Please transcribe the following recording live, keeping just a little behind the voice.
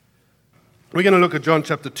We're going to look at John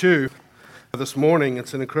chapter 2 this morning.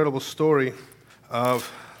 It's an incredible story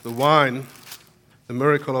of the wine, the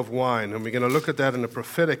miracle of wine. And we're going to look at that in a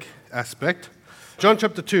prophetic aspect. John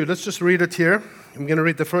chapter 2, let's just read it here. I'm going to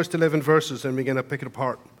read the first 11 verses and we're going to pick it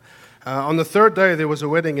apart. On the third day there was a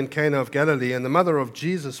wedding in Cana of Galilee, and the mother of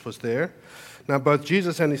Jesus was there. Now both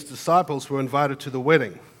Jesus and his disciples were invited to the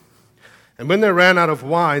wedding. And when they ran out of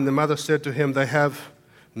wine, the mother said to him, "They have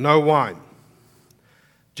no wine."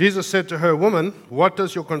 Jesus said to her, "Woman, what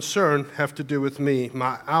does your concern have to do with me?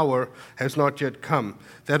 My hour has not yet come."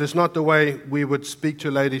 That is not the way we would speak to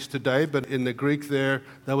ladies today, but in the Greek that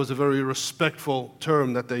was a very respectful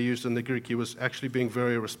term that they used in the Greek. He was actually being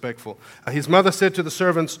very respectful. His mother said to the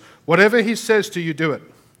servants, "Whatever he says to you, do it."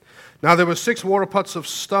 Now there were 6 water pots of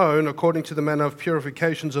stone, according to the manner of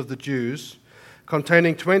purifications of the Jews,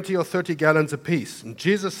 containing 20 or 30 gallons apiece. And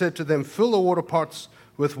Jesus said to them, "Fill the water pots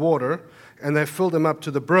with water," and they filled them up to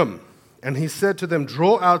the brim. And he said to them,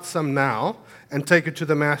 "Draw out some now and take it to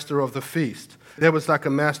the master of the feast." There was like a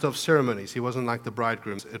master of ceremonies. He wasn't like the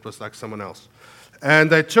bridegroom. It was like someone else. And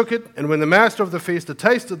they took it, and when the master of the feast had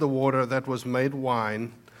tasted the water that was made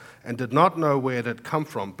wine, and did not know where it had come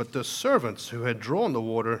from, but the servants who had drawn the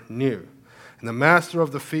water knew. And the master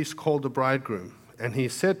of the feast called the bridegroom, and he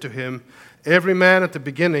said to him, "Every man at the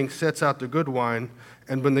beginning sets out the good wine,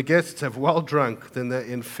 and when the guests have well drunk, then they're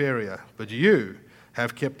inferior. But you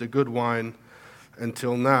have kept the good wine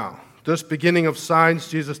until now." This beginning of signs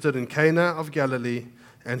Jesus did in Cana of Galilee,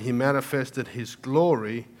 and he manifested his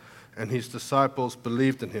glory, and his disciples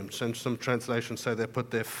believed in him. Some translations say they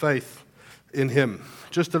put their faith in him.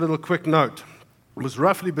 Just a little quick note. It was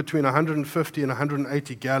roughly between 150 and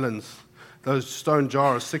 180 gallons. Those stone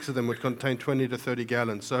jars, 6 of them would contain 20 to 30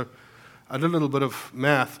 gallons. So I did a little bit of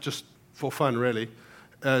math, just for fun really,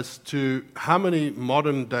 as to how many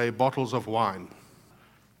modern day bottles of wine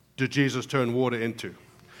did Jesus turn water into?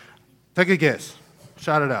 Take a guess.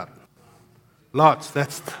 Shout it out. Lots.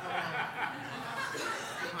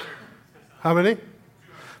 How many?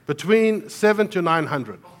 Between 7 to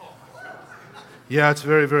 900. Yeah, it's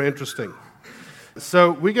very, very interesting.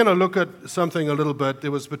 So we're going to look at something a little bit.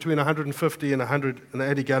 There was between 150 and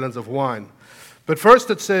 180 gallons of wine. But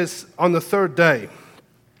first it says, on the third day.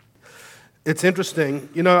 It's interesting.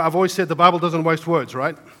 You know, I've always said the Bible doesn't waste words,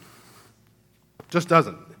 right? Just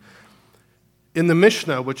doesn't. In the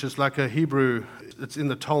Mishnah, which is like a Hebrew, it's in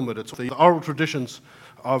the Talmud, it's the oral traditions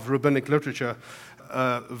of rabbinic literature,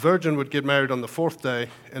 a virgin would get married on the 4th day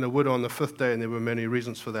and a widow on the 5th day, and there were many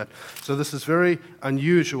reasons for that. So this is very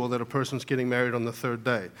unusual that a person's getting married on the 3rd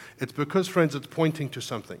day. It's because, friends, it's pointing to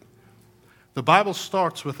something. The Bible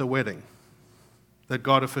starts with a wedding that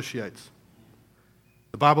God officiates.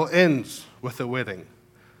 The Bible ends with a wedding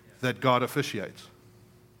that God officiates.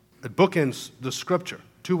 It bookends the scripture.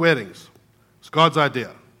 2 weddings. It's God's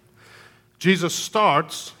idea. Jesus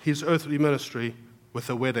starts his earthly ministry with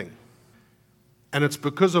a wedding. And it's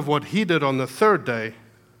because of what he did on the 3rd day,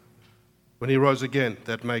 when he rose again,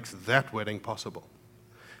 that makes that wedding possible.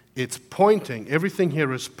 It's pointing, everything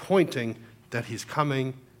here is pointing that he's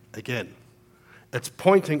coming again. It's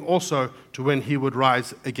pointing also to when he would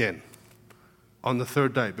rise again on the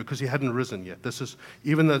 3rd day, because he hadn't risen yet.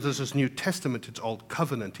 Even though this is New Testament, it's Old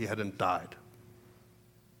Covenant, he hadn't died.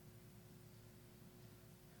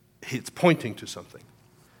 It's pointing to something.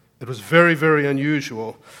 It was very, very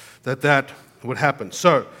unusual that would happen.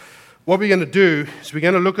 So what we're going to do is we're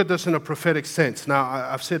going to look at this in a prophetic sense. Now,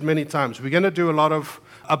 I've said many times, we're going to do a lot of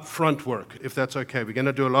upfront work, if that's okay. We're going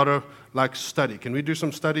to do a lot of study. Can we do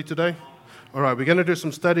some study today? All right, we're going to do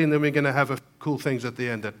some study, and then we're going to have cool things at the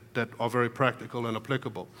end that are very practical and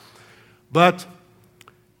applicable. But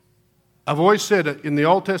I've always said that in the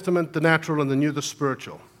Old Testament, the natural, and the New, the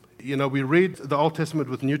spiritual. You know, we read the Old Testament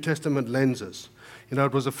with New Testament lenses. You know,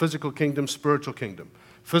 it was a physical kingdom, spiritual kingdom.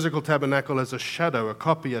 Physical tabernacle as a shadow, a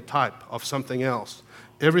copy, a type of something else.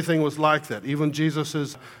 Everything was like that. Even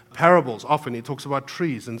Jesus' parables, often he talks about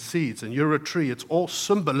trees and seeds, and you're a tree. It's all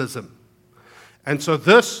symbolism. And so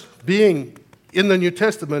this being in the New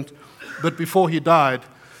Testament, but before he died,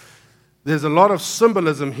 there's a lot of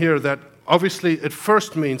symbolism here that obviously it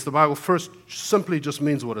first means, the Bible first simply just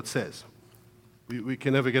means what it says. We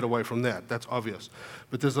can never get away from that. That's obvious.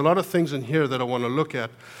 But there's a lot of things in here that I want to look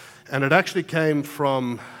at. And it actually came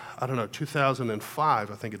from,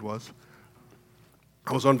 2005, I think it was.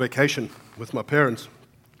 I was on vacation with my parents.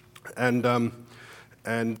 And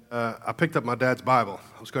I picked up my dad's Bible.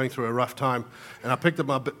 I was going through a rough time. And I picked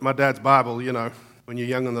up my dad's Bible. You know, when you're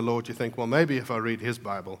young in the Lord, you think, well, maybe if I read his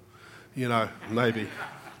Bible, maybe.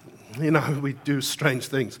 We do strange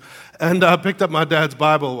things. And I picked up my dad's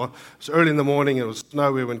Bible. It was early in the morning. It was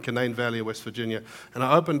snowy. We were in Canaan Valley, West Virginia. And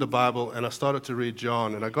I opened the Bible, and I started to read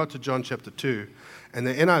John. And I got to John chapter 2. And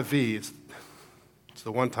the NIV, it's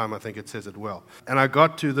the one time I think it says it well. And I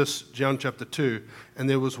got to this John chapter 2, and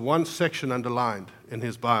there was one section underlined in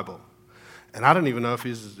his Bible. And I don't even know if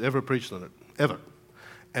he's ever preached on it, ever.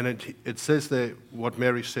 And it says there what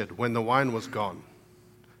Mary said, when the wine was gone.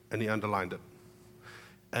 And he underlined it.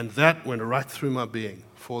 And that went right through my being.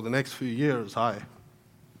 For the next few years, I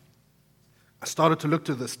started to look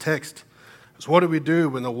to this text as what do we do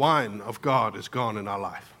when the wine of God is gone in our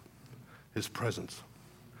life? His presence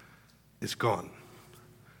is gone.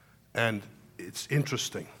 And it's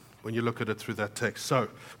interesting when you look at it through that text. So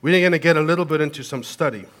we're going to get a little bit into some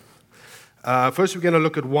study. First, we're going to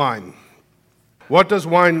look at wine. What does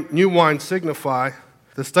new wine signify?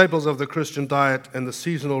 The staples of the Christian diet and the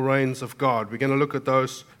seasonal rains of God. We're going to look at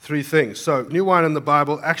those three things. So, new wine in the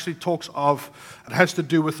Bible actually it has to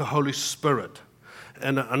do with the Holy Spirit.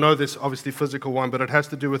 And I know there's obviously physical wine, but it has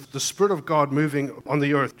to do with the Spirit of God moving on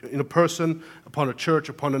the earth, in a person, upon a church,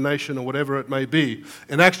 upon a nation, or whatever it may be.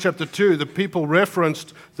 In Acts chapter 2, the people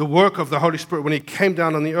referenced the work of the Holy Spirit when he came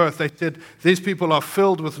down on the earth. They said, these people are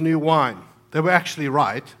filled with new wine. They were actually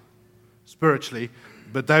right, spiritually,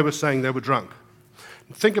 but they were saying they were drunk.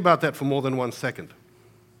 Think about that for more than 1 second.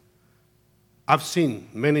 I've seen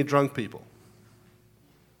many drunk people.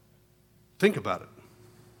 Think about it.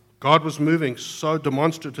 God was moving so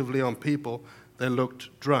demonstratively on people, they looked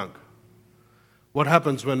drunk. What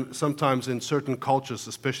happens when sometimes in certain cultures,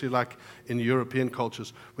 especially like in European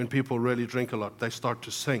cultures, when people really drink a lot, they start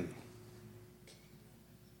to sing?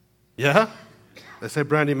 Yeah? They say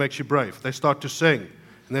brandy makes you brave. They start to sing,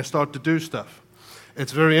 and they start to do stuff.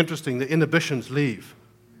 It's very interesting. The inhibitions leave.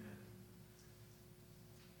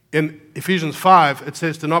 In Ephesians 5, it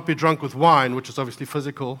says to not be drunk with wine, which is obviously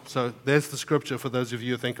physical. So there's the scripture for those of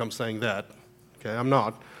you who think I'm saying that. Okay, I'm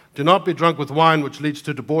not. Do not be drunk with wine, which leads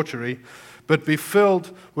to debauchery, but be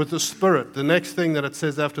filled with the Spirit. The next thing that it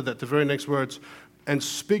says after that, the very next words, and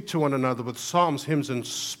speak to one another with psalms, hymns, and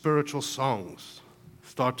spiritual songs.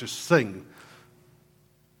 Start to sing.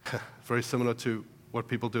 Very similar to what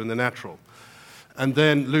people do in the natural. And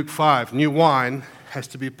then Luke 5, new wine has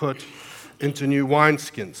to be put into new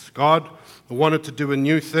wineskins. God wanted to do a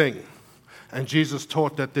new thing. And Jesus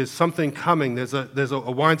taught that there's something coming. There's a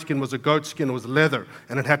wineskin was a goat skin, it was leather,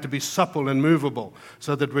 and it had to be supple and movable,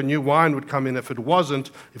 so that when new wine would come in, if it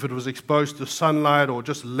was exposed to sunlight or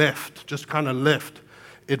just kind of left,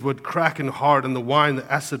 it would crack and hard, and the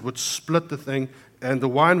acid would split the thing, and the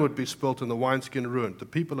wine would be spilt, and the wineskin ruined. The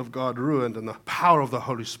people of God ruined, and the power of the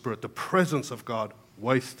Holy Spirit, the presence of God,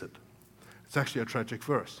 wasted. It's actually a tragic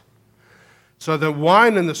verse. So the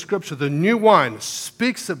wine in the scripture, the new wine,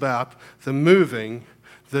 speaks about the moving,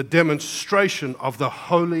 the demonstration of the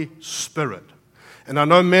Holy Spirit. And I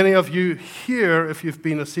know many of you here, if you've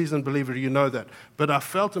been a seasoned believer, you know that. But I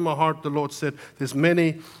felt in my heart, the Lord said, there's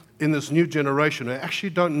many in this new generation who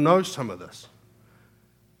actually don't know some of this.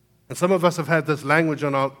 And some of us have had this language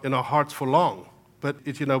in our hearts for long. But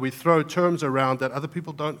we throw terms around that other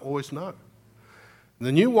people don't always know.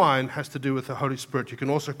 The new wine has to do with the Holy Spirit. You can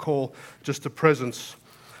also call just the presence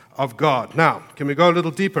of God. Now, can we go a little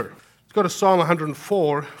deeper? Let's go to Psalm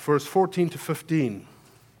 104, verse 14 to 15.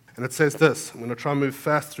 And it says this. I'm going to try and move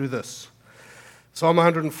fast through this. Psalm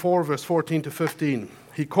 104, verse 14 to 15.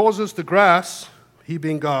 He causes the grass, he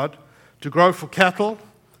being God, to grow for cattle,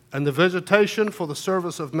 and the vegetation for the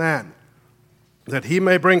service of man, that he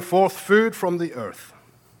may bring forth food from the earth,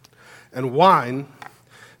 and wine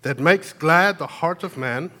that makes glad the heart of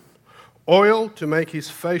man, oil to make his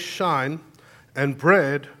face shine, and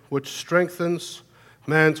bread which strengthens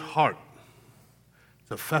man's heart. It's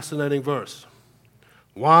a fascinating verse.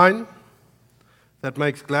 Wine that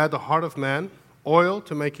makes glad the heart of man, oil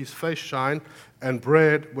to make his face shine, and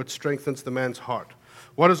bread which strengthens the man's heart.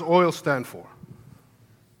 What does oil stand for?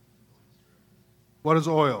 What is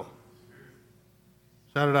oil?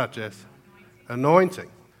 Shout it out, Jess. Anointing.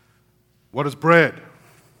 What is bread?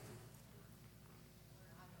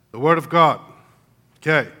 The Word of God.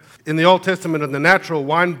 Okay. In the Old Testament, in the natural,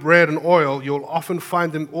 wine, bread, and oil, you'll often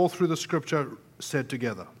find them all through the Scripture said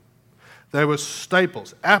together. They were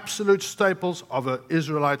staples, absolute staples of an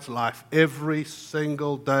Israelite's life. Every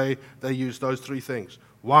single day they used those three things.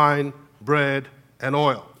 Wine, bread, and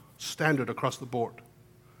oil. Standard across the board.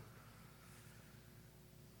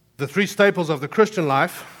 The three staples of the Christian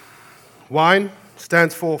life. Wine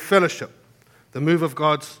stands for fellowship, the move of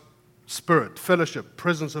God's Spirit, fellowship,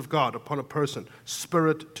 presence of God upon a person,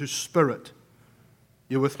 spirit to spirit.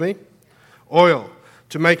 You with me? Oil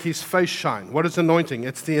to make his face shine. What is anointing?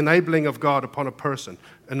 It's the enabling of God upon a person.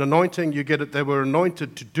 An anointing, you get it, they were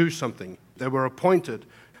anointed to do something. They were appointed.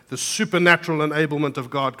 The supernatural enablement of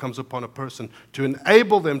God comes upon a person to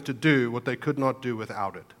enable them to do what they could not do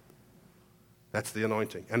without it. That's the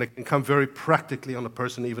anointing. And it can come very practically on a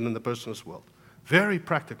person, even in the business world. Very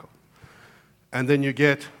practical. And then you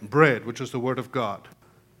get bread, which is the word of God.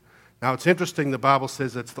 Now, it's interesting, the Bible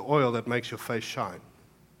says it's the oil that makes your face shine.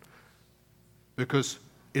 Because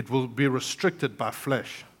it will be restricted by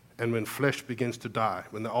flesh. And when flesh begins to die,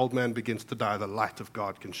 when the old man begins to die, the light of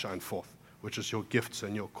God can shine forth, which is your gifts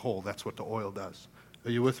and your call. That's what the oil does. Are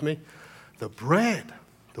you with me? The bread,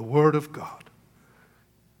 the word of God.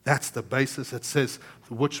 That's the basis. It says,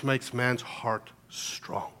 which makes man's heart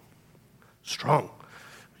strong. Strong.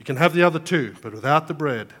 You can have the other two, but without the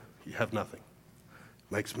bread, you have nothing.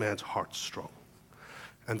 It makes man's heart strong.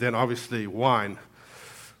 And then obviously wine,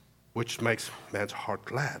 which makes man's heart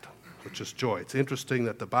glad, which is joy. It's interesting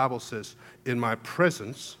that the Bible says, in my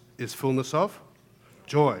presence is fullness of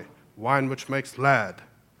joy. Wine which makes glad.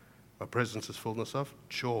 My presence is fullness of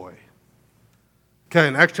joy. Okay,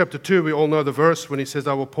 in Acts chapter 2, we all know the verse when he says,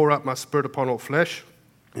 I will pour out my spirit upon all flesh.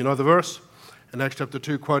 You know the verse? In Acts chapter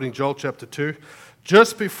 2, quoting Joel chapter 2.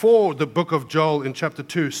 Just before the book of Joel in chapter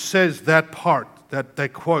 2 says that part that they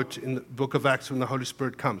quote in the book of Acts when the Holy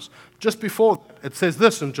Spirit comes. Just before it says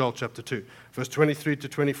this in Joel chapter 2, verse 23 to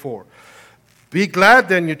 24. Be glad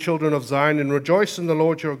then, you children of Zion, and rejoice in the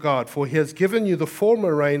Lord your God, for he has given you the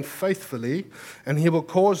former rain faithfully, and he will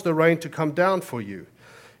cause the rain to come down for you.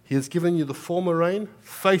 He has given you the former rain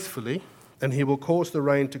faithfully, and he will cause the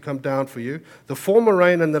rain to come down for you. The former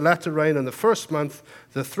rain and the latter rain in the first month,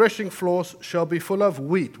 the threshing floors shall be full of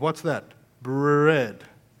wheat. What's that? Bread,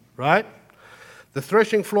 right? The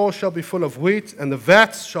threshing floor shall be full of wheat, and the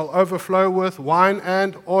vats shall overflow with wine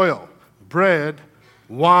and oil. Bread,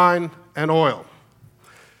 wine, and oil.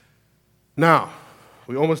 Now,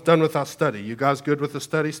 we're almost done with our study. You guys good with the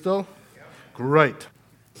study still? Yeah. Great.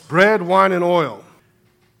 Bread, wine, and oil.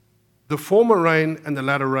 The former rain and the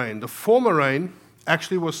latter rain. The former rain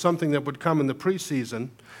actually was something that would come in the preseason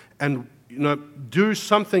and do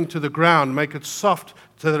something to the ground, make it soft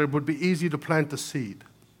so that it would be easy to plant the seed.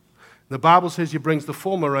 The Bible says he brings the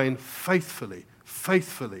former rain faithfully,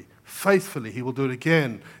 faithfully, faithfully. He will do it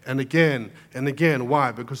again and again and again.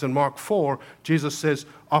 Why? Because in Mark 4, Jesus says,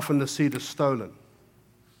 often the seed is stolen.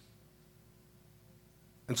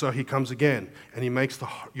 And so he comes again and he makes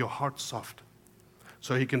your heart soft.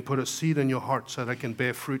 So he can put a seed in your heart so that it can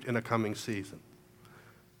bear fruit in a coming season.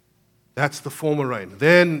 That's the former rain.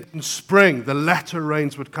 Then in spring, the latter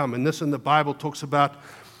rains would come. And this in the Bible talks about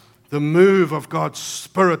the move of God's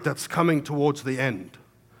Spirit that's coming towards the end.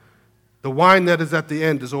 The wine that is at the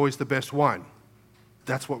end is always the best wine.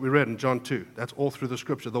 That's what we read in John 2. That's all through the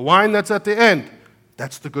Scripture. The wine that's at the end,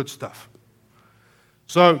 that's the good stuff.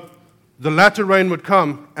 So the latter rain would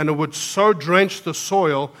come, and it would so drench the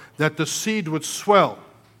soil that the seed would swell.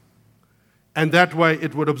 And that way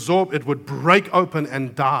it would absorb, it would break open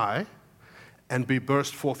and die and be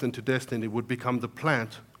burst forth into destiny. It would become the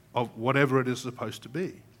plant of whatever it is supposed to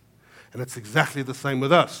be. And it's exactly the same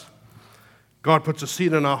with us. God puts a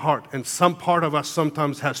seed in our heart, and some part of us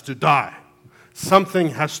sometimes has to die. Something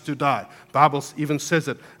has to die. The Bible even says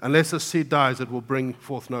it, unless a seed dies, it will bring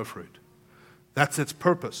forth no fruit. That's its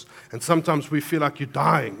purpose. And sometimes we feel like you're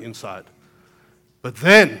dying inside. But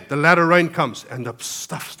then the latter rain comes, and the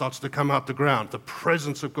stuff starts to come out the ground. The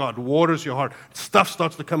presence of God waters your heart. Stuff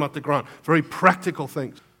starts to come out the ground. Very practical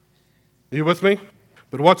things. Are you with me?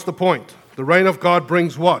 But what's the point? The rain of God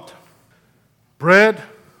brings what? Bread,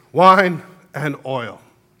 wine, and oil.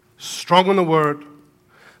 Strong in the Word,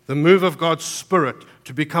 the move of God's Spirit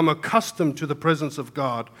to become accustomed to the presence of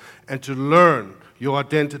God and to learn your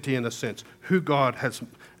identity in a sense, who God has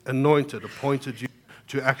anointed, appointed you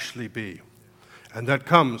to actually be. And that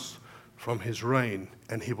comes from His reign,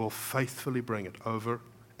 and He will faithfully bring it over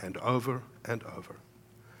and over and over.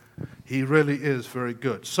 He really is very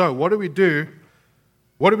good. So what do we do?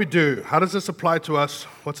 What do we do? How does this apply to us?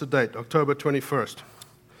 What's the date? October 21st.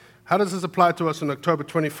 How does this apply to us on October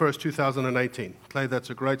 21st, 2018? Clay,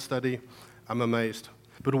 that's a great study. I'm amazed.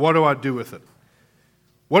 But what do I do with it?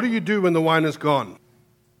 What do you do when the wine is gone?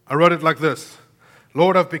 I wrote it like this.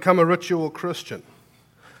 Lord, I've become a ritual Christian.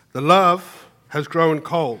 The love has grown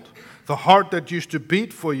cold. The heart that used to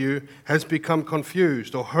beat for you has become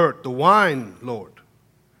confused or hurt. The wine, Lord,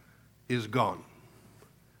 is gone.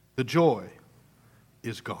 The joy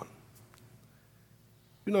is gone.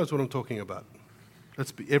 Who knows what I'm talking about?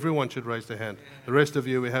 Everyone should raise their hand. The rest of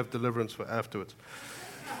you, we have deliverance for afterwards.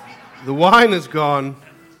 The wine is gone.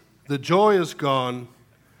 The joy is gone.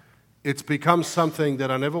 It's become something that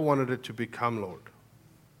I never wanted it to become, Lord.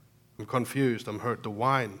 I'm confused. I'm hurt. The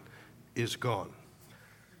wine is gone.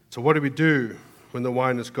 So what do we do when the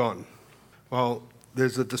wine is gone? Well,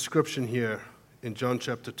 there's a description here in John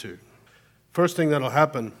chapter 2. First thing that'll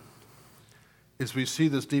happen is we see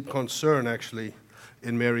this deep concern actually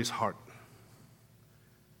in Mary's heart.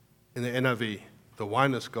 In the NIV, the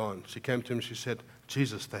wine is gone. She came to him and she said,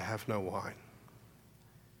 Jesus, they have no wine.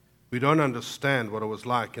 We don't understand what it was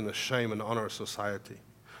like in the shame and honor society.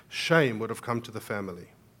 Shame would have come to the family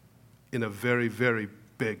in a very, very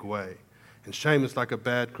big way. And shame is like a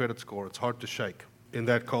bad credit score. It's hard to shake in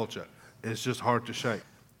that culture. It's just hard to shake.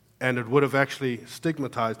 And it would have actually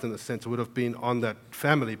stigmatized in a sense. It would have been on that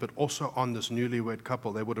family, but also on this newlywed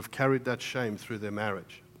couple. They would have carried that shame through their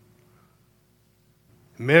marriage.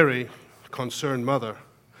 Mary, concerned mother,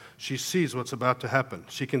 she sees what's about to happen.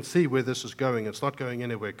 She can see where this is going. It's not going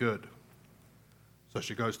anywhere good. So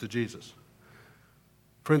she goes to Jesus.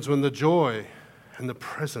 Friends, when the joy and the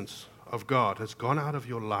presence of God has gone out of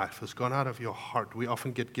your life, has gone out of your heart, we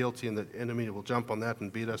often get guilty and the enemy will jump on that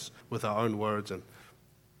and beat us with our own words. And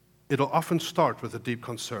it'll often start with a deep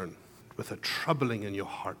concern, with a troubling in your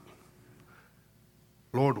heart.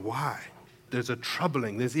 Lord, why? There's a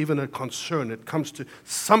troubling. There's even a concern.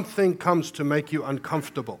 Something comes to make you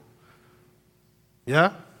uncomfortable.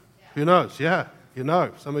 Yeah? Who knows? Yeah, you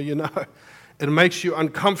know. Some of you know. It makes you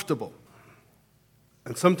uncomfortable.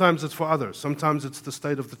 And sometimes it's for others. Sometimes it's the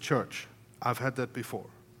state of the church. I've had that before.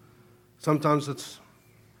 Sometimes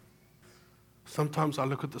I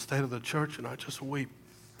look at the state of the church and I just weep.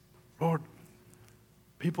 Lord,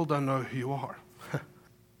 people don't know who you are.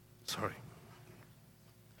 Sorry.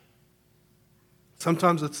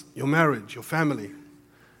 Sometimes it's your marriage, your family.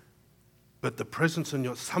 But the presence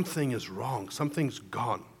in something is wrong. Something's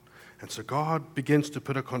gone. And so God begins to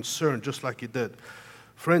put a concern just like he did.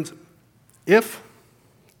 Friends, if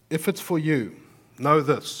it's for you, know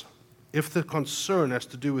this. If the concern has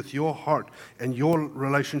to do with your heart and your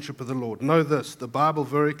relationship with the Lord, know this. The Bible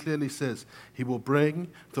very clearly says he will bring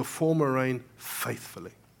the former rain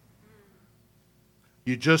faithfully.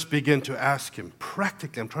 You just begin to ask him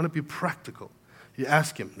practically. I'm trying to be practical. You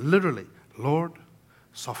ask him literally, Lord,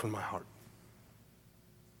 soften my heart.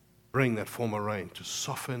 Bring that former rain to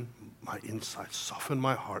soften my insides, soften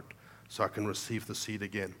my heart so I can receive the seed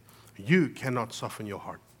again. You cannot soften your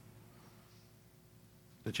heart.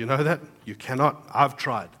 Did you know that? You cannot. I've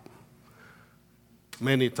tried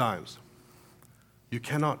many times. You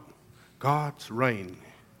cannot. God's rain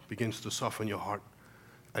begins to soften your heart.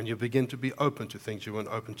 And you begin to be open to things you weren't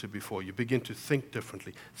open to before. You begin to think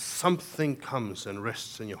differently. Something comes and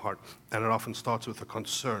rests in your heart. And it often starts with a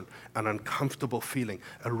concern, an uncomfortable feeling,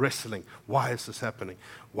 a wrestling. Why is this happening?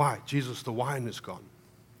 Why? Jesus, the wine is gone.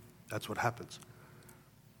 That's what happens.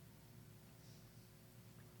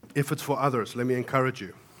 If it's for others, let me encourage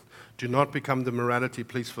you. Do not become the morality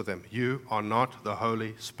police for them. You are not the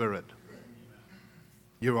Holy Spirit.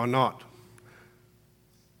 You are not.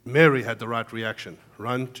 Mary had the right reaction.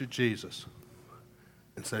 Run to Jesus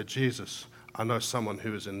and say, Jesus, I know someone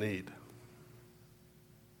who is in need.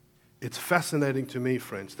 It's fascinating to me,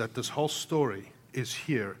 friends, that this whole story is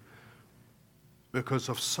here because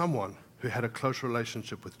of someone who had a close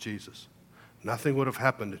relationship with Jesus. Nothing would have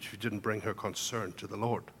happened if you didn't bring her concern to the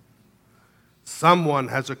Lord. Someone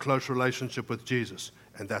has a close relationship with Jesus,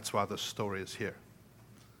 and that's why this story is here.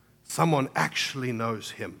 Someone actually knows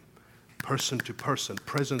him. Person to person,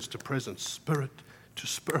 presence to presence, spirit to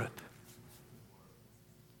spirit.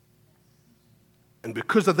 And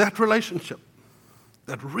because of that relationship,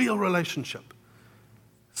 that real relationship,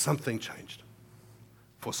 something changed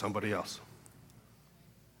for somebody else.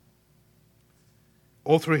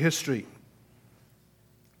 All through history,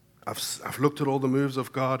 I've looked at all the moves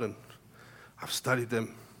of God and I've studied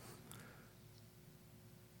them.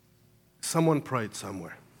 Someone prayed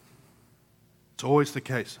somewhere. It's always the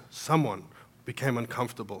case. Someone became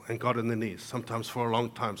uncomfortable and got on their knees, sometimes for a long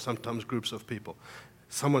time, sometimes groups of people.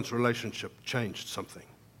 Someone's relationship changed something.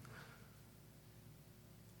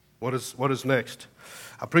 What is next?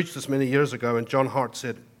 I preached this many years ago, and John Hart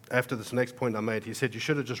said, after this next point I made, he said, you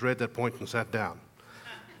should have just read that point and sat down.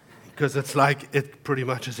 Because it's like it pretty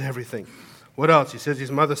much is everything. What else? He says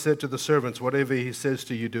his mother said to the servants, whatever he says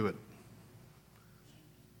to you, do it.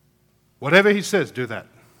 Whatever he says, do that.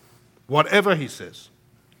 Whatever he says,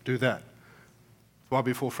 do that. Well,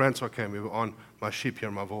 before Francois came, we were on My Sheep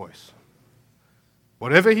Hear My Voice.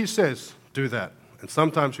 Whatever he says, do that. And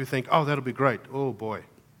sometimes we think, oh, that'll be great. Oh, boy.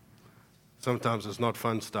 Sometimes it's not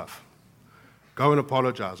fun stuff. Go and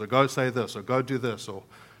apologize, or go say this, or go do this, or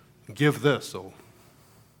give this, or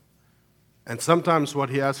And sometimes what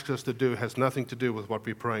he asks us to do has nothing to do with what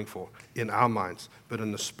we're praying for in our minds, but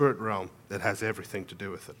in the spirit realm that has everything to do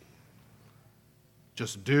with it.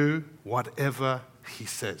 Just do whatever he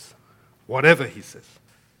says. Whatever he says.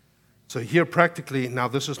 So here practically, now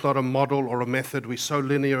this is not a model or a method. We're so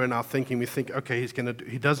linear in our thinking. We think, okay,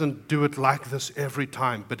 he doesn't do it like this every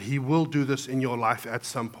time, but he will do this in your life at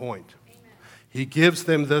some point. Amen. He gives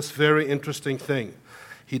them this very interesting thing.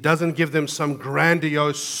 He doesn't give them some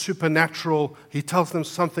grandiose, supernatural. He tells them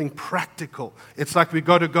something practical. It's like we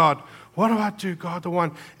go to God. What do I do, God, the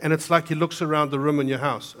one? And it's like he looks around the room in your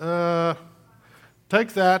house.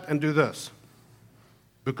 Take that and do this.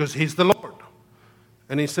 Because he's the Lord.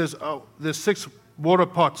 And he says, oh, there's 6 water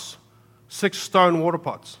pots, 6 stone water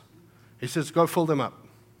pots. He says, go fill them up.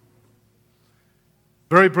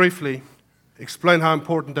 Very briefly, explain how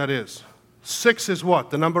important that is. 6 is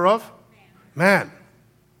what? The number of? Man.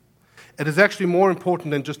 It is actually more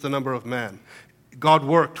important than just the number of man. God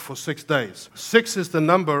worked for 6 days. 6 is the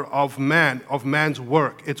number of man's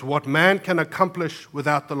work. It's what man can accomplish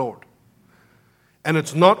without the Lord. And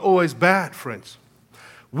it's not always bad, friends.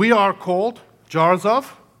 We are called jars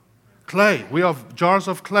of clay. We are jars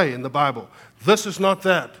of clay in the Bible. This is not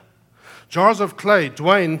that. Jars of clay.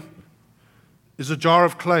 Dwayne is a jar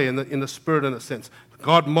of clay in the spirit, in a sense.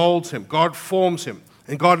 God molds him. God forms him.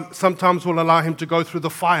 And God sometimes will allow him to go through the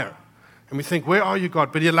fire. And we think, where are you,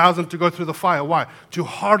 God? But he allows him to go through the fire. Why? To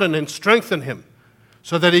harden and strengthen him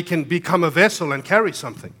so that he can become a vessel and carry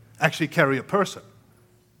something, actually carry a person.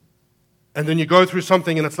 And then you go through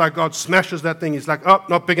something and it's like God smashes that thing. He's like, oh,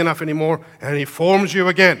 not big enough anymore. And he forms you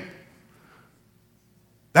again.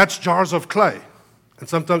 That's jars of clay. And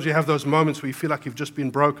sometimes you have those moments where you feel like you've just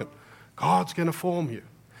been broken. God's going to form you.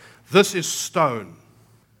 This is stone.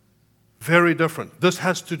 Very different. This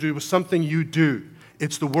has to do with something you do.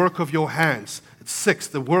 It's the work of your hands. It's 6,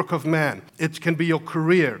 the work of man. It can be your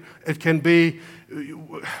career. It can be,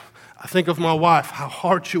 I think of my wife, how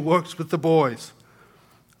hard she works with the boys.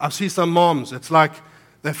 I see some moms, it's like,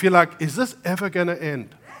 they feel like, is this ever going to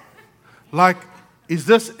end? Like, is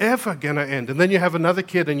this ever going to end? And then you have another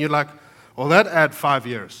kid and you're like, well, that add 5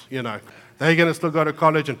 years, you know. They're going to still go to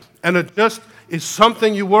college. And it just is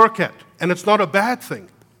something you work at. And it's not a bad thing.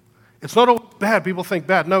 It's not all bad. People think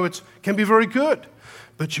bad. No, it can be very good.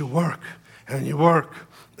 But you work, and you work,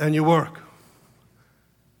 and you work.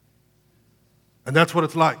 And that's what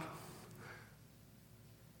it's like.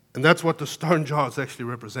 And that's what the stone jars actually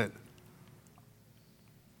represent.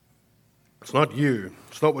 It's not you.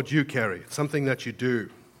 It's not what you carry. It's something that you do.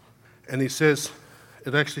 And he says,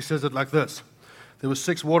 it actually says it like this. There were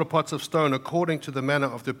 6 water pots of stone according to the manner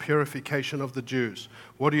of the purification of the Jews.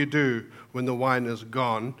 What do you do when the wine is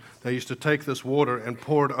gone? They used to take this water and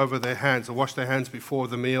pour it over their hands. They wash their hands before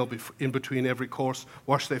the meal, in between every course,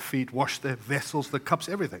 wash their feet, wash their vessels, the cups,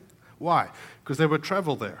 everything. Why? Because they would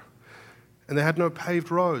travel there. And they had no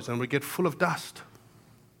paved roads and would get full of dust.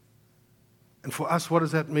 And for us, what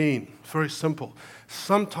does that mean? It's very simple.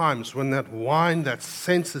 Sometimes when that wine, that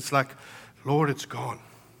sense, it's like, Lord, it's gone.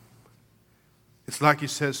 It's like he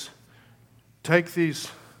says, take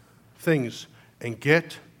these things and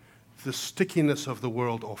get the stickiness of the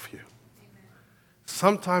world off you. Amen.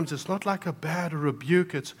 Sometimes it's not like a bad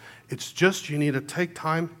rebuke. It's just you need to take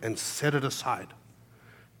time and set it aside.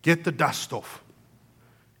 Get the dust off.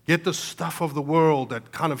 Get the stuff of the world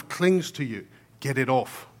that kind of clings to you. Get it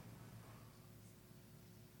off.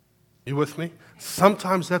 You with me?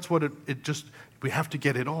 Sometimes that's what we have to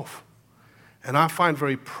get it off. And I find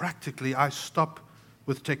very practically, I stop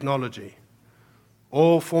with technology.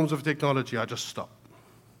 All forms of technology, I just stop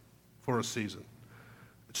for a season.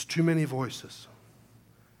 It's too many voices.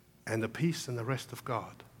 And the peace and the rest of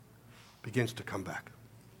God begins to come back.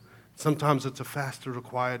 Sometimes it's a fast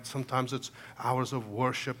required. Sometimes it's hours of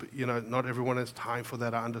worship. You know, not everyone has time for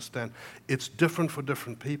that, I understand. It's different for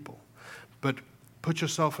different people. But put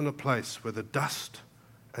yourself in a place where the dust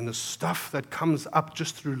and the stuff that comes up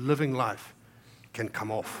just through living life can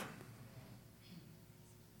come off.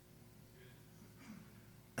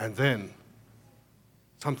 And then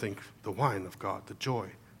something, the wine of God, the joy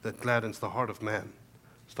that gladdens the heart of man,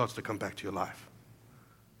 starts to come back to your life.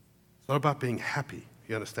 It's not about being happy,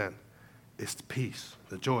 you understand? It's peace,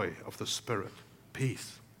 the joy of the Spirit.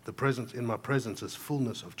 Peace. The presence, in my presence is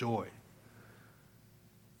fullness of joy.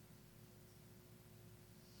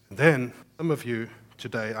 And then some of you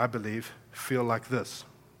today, I believe, feel like this.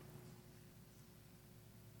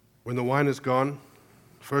 When the wine is gone,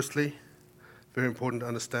 firstly, very important to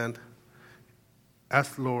understand,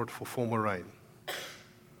 ask the Lord for formal rain.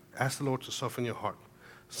 Ask the Lord to soften your heart.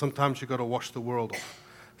 Sometimes you've got to wash the world off.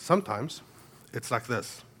 Sometimes it's like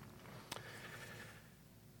this.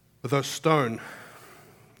 With those stone,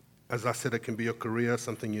 as I said, it can be your career,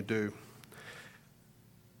 something you do.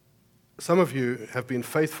 Some of you have been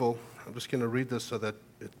faithful. I'm just going to read this so that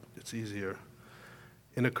it's easier.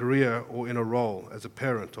 In a career or in a role as a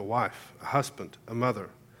parent, a wife, a husband, a mother.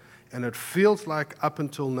 And it feels like up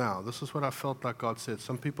until now, this is what I felt like God said.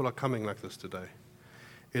 Some people are coming like this today.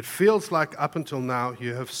 It feels like up until now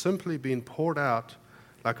you have simply been poured out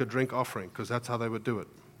like a drink offering, because that's how they would do it.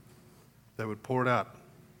 They would pour it out.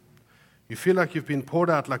 You feel like you've been poured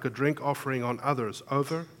out like a drink offering on others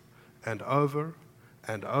over and over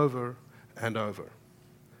and over and over.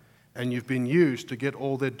 And you've been used to get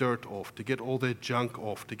all their dirt off, to get all their junk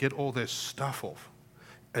off, to get all their stuff off.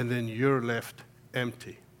 And then you're left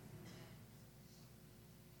empty.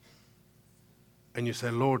 And you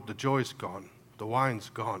say, Lord, the joy's gone. The wine's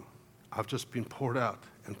gone. I've just been poured out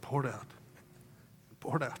and poured out and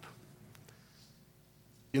poured out.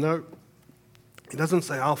 You know, he doesn't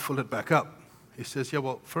say, I'll fill it back up. He says, yeah,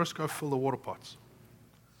 well, first go fill the water pots.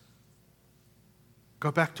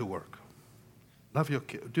 Go back to work. Love your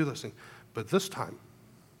kid. Do those things. But this time,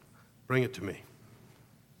 bring it to me.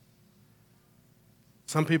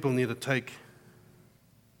 Some people need to take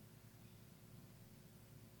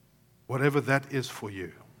whatever that is for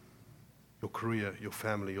you, your career, your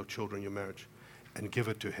family, your children, your marriage, and give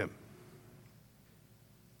it to him.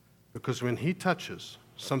 Because when he touches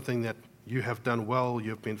something that you have done well,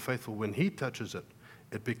 you've been faithful, when he touches it,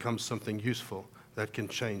 it becomes something useful that can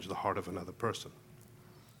change the heart of another person.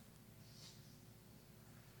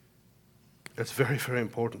 It's very, very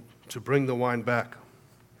important to bring the wine back.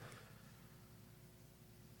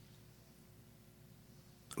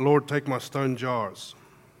 Lord, take my stone jars.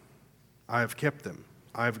 I have kept them.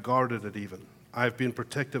 I have guarded it even. I have been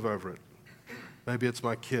protective over it. Maybe it's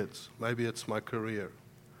my kids. Maybe it's my career.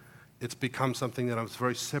 It's become something that I was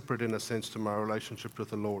very separate in a sense to my relationship with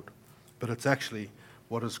the Lord. But it's actually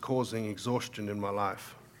what is causing exhaustion in my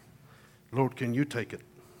life. Lord, can you take it?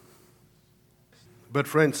 But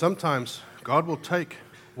friends, sometimes God will take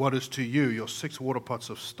what is to you, your 6 water pots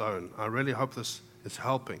of stone. I really hope this is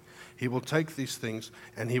helping. He will take these things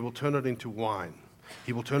and he will turn it into wine.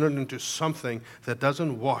 He will turn it into something that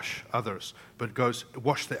doesn't wash others, but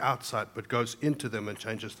wash the outside, but goes into them and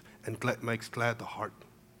changes and makes glad the heart.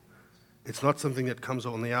 It's not something that comes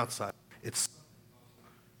on the outside.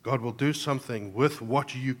 God will do something with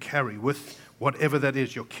what you carry, with whatever that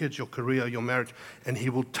is, your kids, your career, your marriage, and he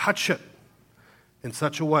will touch it in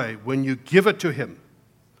such a way when you give it to him,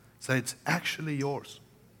 say it's actually yours.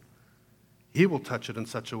 He will touch it in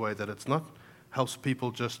such a way that it's not helps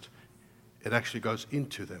people just, it actually goes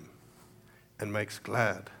into them and makes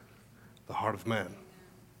glad the heart of man,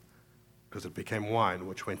 because it became wine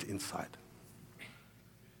which went inside.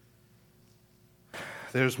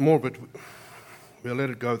 There's more, but we'll let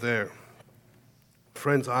it go there.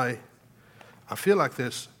 Friends, I feel like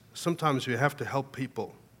sometimes we have to help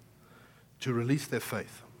people to release their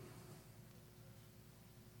faith.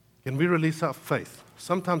 Can we release our faith?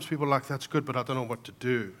 Sometimes people are like, that's good, but I don't know what to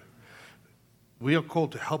do. We are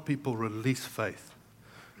called to help people release faith.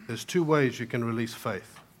 There's 2 ways you can release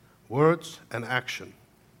faith: words and action.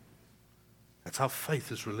 That's how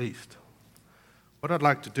faith is released. What I'd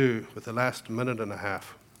like to do with the last minute and a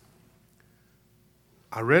half,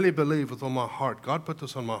 I really believe with all my heart, God put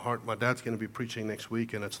this on my heart. My dad's going to be preaching next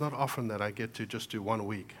week, and it's not often that I get to just do 1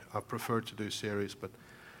 week. I prefer to do series, but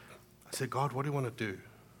I said, God, what do you want to do?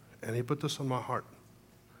 And he put this on my heart.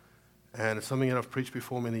 And it's something that I've preached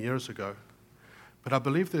before many years ago. But I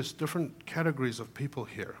believe there's different categories of people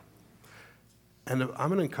here. And I'm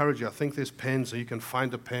going to encourage you. I think there's pens, so you can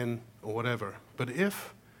find a pen or whatever. But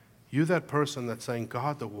if you're that person that's saying,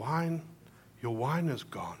 God, your wine is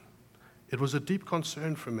gone. It was a deep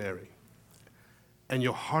concern for Mary. And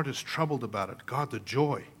your heart is troubled about it. God, the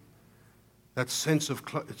joy, that sense of,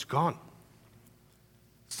 it's gone.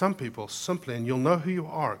 Some people simply, and you'll know who you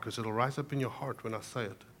are because it'll rise up in your heart when I say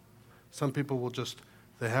it. Some people will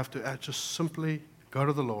they have to just simply go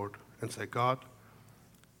to the Lord and say, God,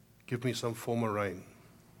 give me some form of rain.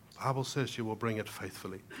 The Bible says you will bring it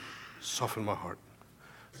faithfully. Soften my heart.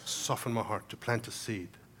 Soften my heart to plant a seed.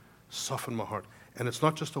 Soften my heart. And it's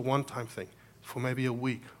not just a one-time thing. For maybe a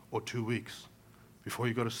week or 2 weeks before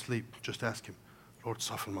you go to sleep, just ask him, Lord,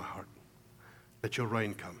 soften my heart. Let your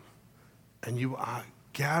rain come. And I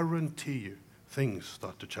guarantee you, things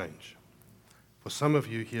start to change. For some of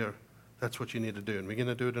you here, that's what you need to do. And we're going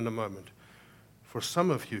to do it in a moment. For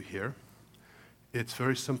some of you here, it's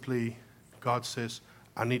very simply, God says,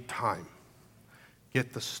 I need time.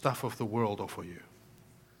 Get the stuff of the world off of you.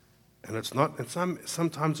 And it's not, and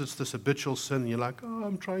sometimes it's this habitual sin, and you're like, oh,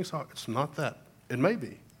 I'm trying so hard. It's not that. It may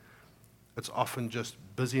be. It's often just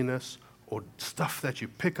busyness or stuff that you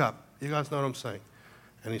pick up. You guys know what I'm saying?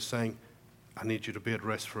 And he's saying, I need you to be at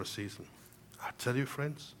rest for a season. I tell you,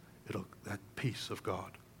 friends, that peace of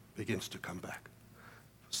God begins to come back.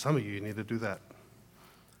 For some of you need to do that.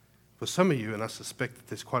 For some of you, and I suspect that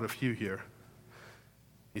there's quite a few here,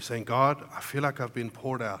 you're saying, God, I feel like I've been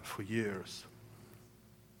poured out for years.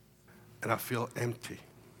 And I feel empty.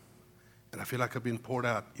 And I feel like I've been poured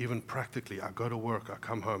out even practically. I go to work, I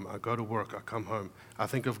come home. I go to work, I come home. I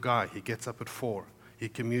think of Guy. He gets up at 4. He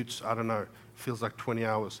commutes, I don't know, feels like 20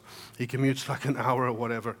 hours. He commutes like an hour or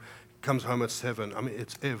whatever. Comes home at 7. I mean,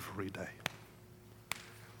 it's every day.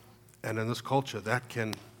 And in this culture, that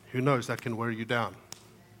can, who knows, that can wear you down.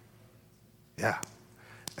 Yeah.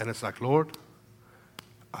 And it's like, Lord,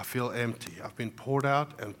 I feel empty. I've been poured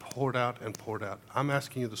out and poured out and poured out. I'm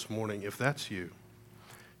asking you this morning, if that's you,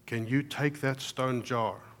 can you take that stone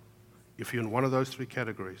jar, if you're in one of those 3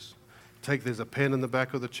 categories, there's a pen in the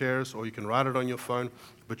back of the chairs, or you can write it on your phone,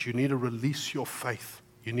 but you need to release your faith.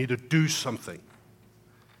 You need to do something.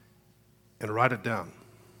 And write it down,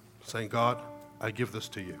 saying, God, I give this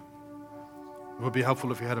to you. It would be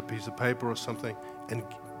helpful if you had a piece of paper or something, and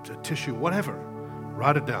a tissue, whatever.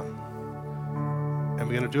 Write it down. And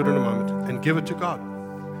we're going to do it in a moment, and give it to God.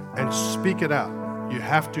 And speak it out. You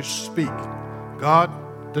have to speak. God,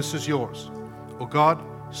 this is yours. Or God,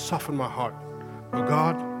 soften my heart. Or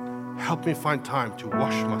God, help me find time to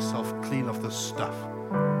wash myself clean of this stuff.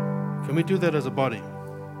 Can we do that as a body?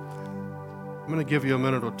 I'm going to give you a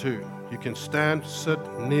minute or 2. You can stand, sit,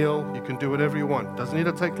 kneel. You can do whatever you want. Doesn't need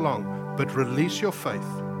to take long. But release your faith.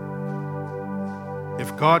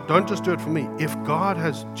 If God, don't just do it for me. If God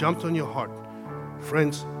has jumped on your heart,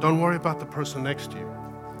 friends, don't worry about the person next to you.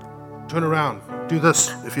 Turn around. Do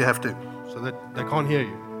this if you have to, so that they can't hear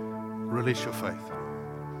you. Release your faith.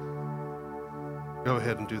 Go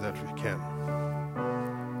ahead and do that if you can.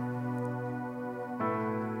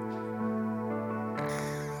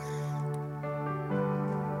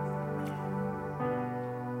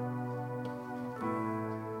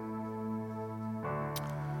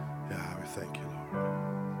 Yeah, we thank you, Lord.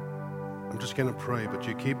 I'm just going to pray, but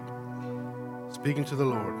you keep speaking to the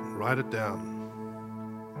Lord. Write it down.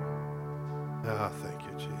 Ah, thank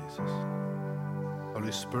you, Jesus.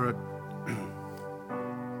 Holy Spirit,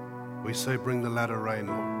 we say, bring the latter rain,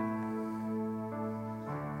 Lord.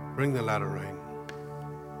 Bring the latter rain.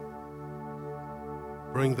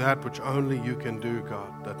 Bring that which only you can do,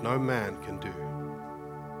 God, that no man can do.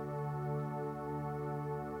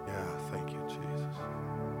 Yeah, thank you, Jesus.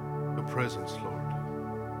 Your presence, Lord.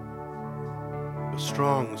 Your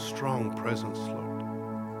strong, strong presence, Lord.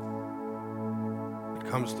 It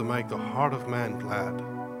comes to make the heart of man glad,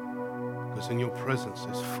 because in your presence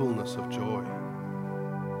is fullness of joy.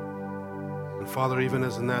 And Father, even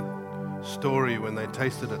as in that story when they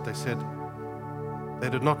tasted it, they said they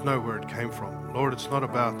did not know where it came from. Lord, it's not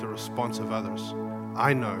about the response of others.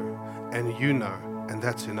 I know, and you know, and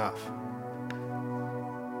that's enough.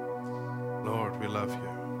 Lord, we love you.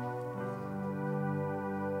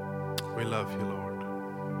 We love you, Lord. I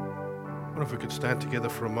wonder if we could stand together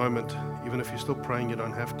for a moment. Even if you're still praying, you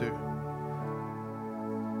don't have to. I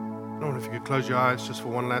wonder if you could close your eyes just for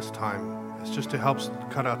one last time. It's just to help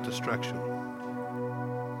cut out distraction.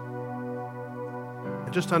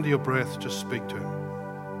 And just under your breath, just speak to him.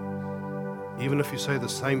 Even if you say the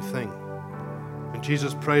same thing. When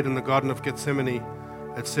Jesus prayed in the Garden of Gethsemane,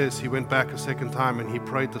 it says he went back a second time and he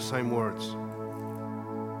prayed the same words.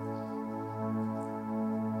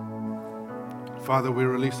 Father, we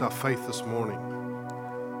release our faith this morning.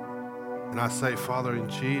 And I say, Father, in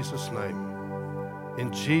Jesus' name,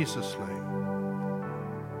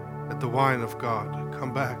 let the wine of God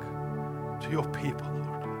come back to your people,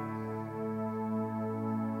 Lord.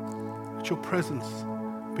 Let your presence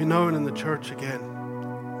be known in the church again.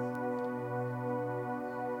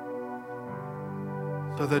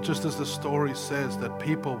 So that just as the story says, that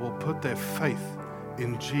people will put their faith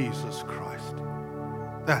in Jesus Christ.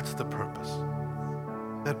 That's the purpose.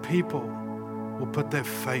 That people will put their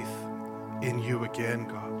faith in you again,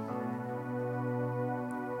 God.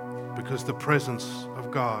 Because the presence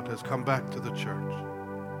of God has come back to the church,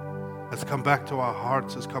 has come back to our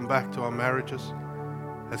hearts, has come back to our marriages,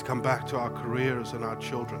 has come back to our careers and our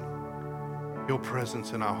children. Your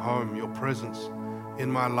presence in our home, your presence in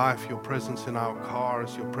my life, your presence in our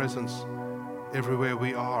cars, your presence everywhere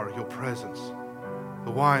we are, your presence.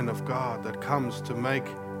 The wine of God that comes to make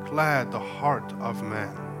glad the heart of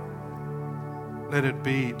man. Let it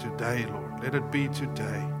be today, Lord. Let it be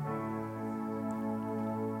today.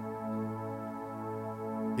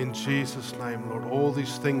 In Jesus' name, Lord, all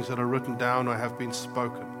these things that are written down or have been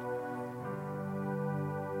spoken,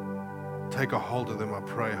 Take a hold of them, I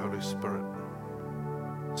pray, Holy Spirit.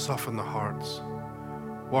 Soften the hearts.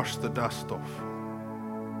 Wash the dust off.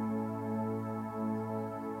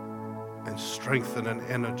 And strengthen and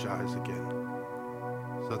energize again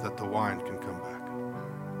so that the wine can come back.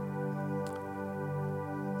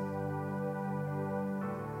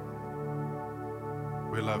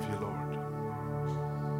 We love you, Lord.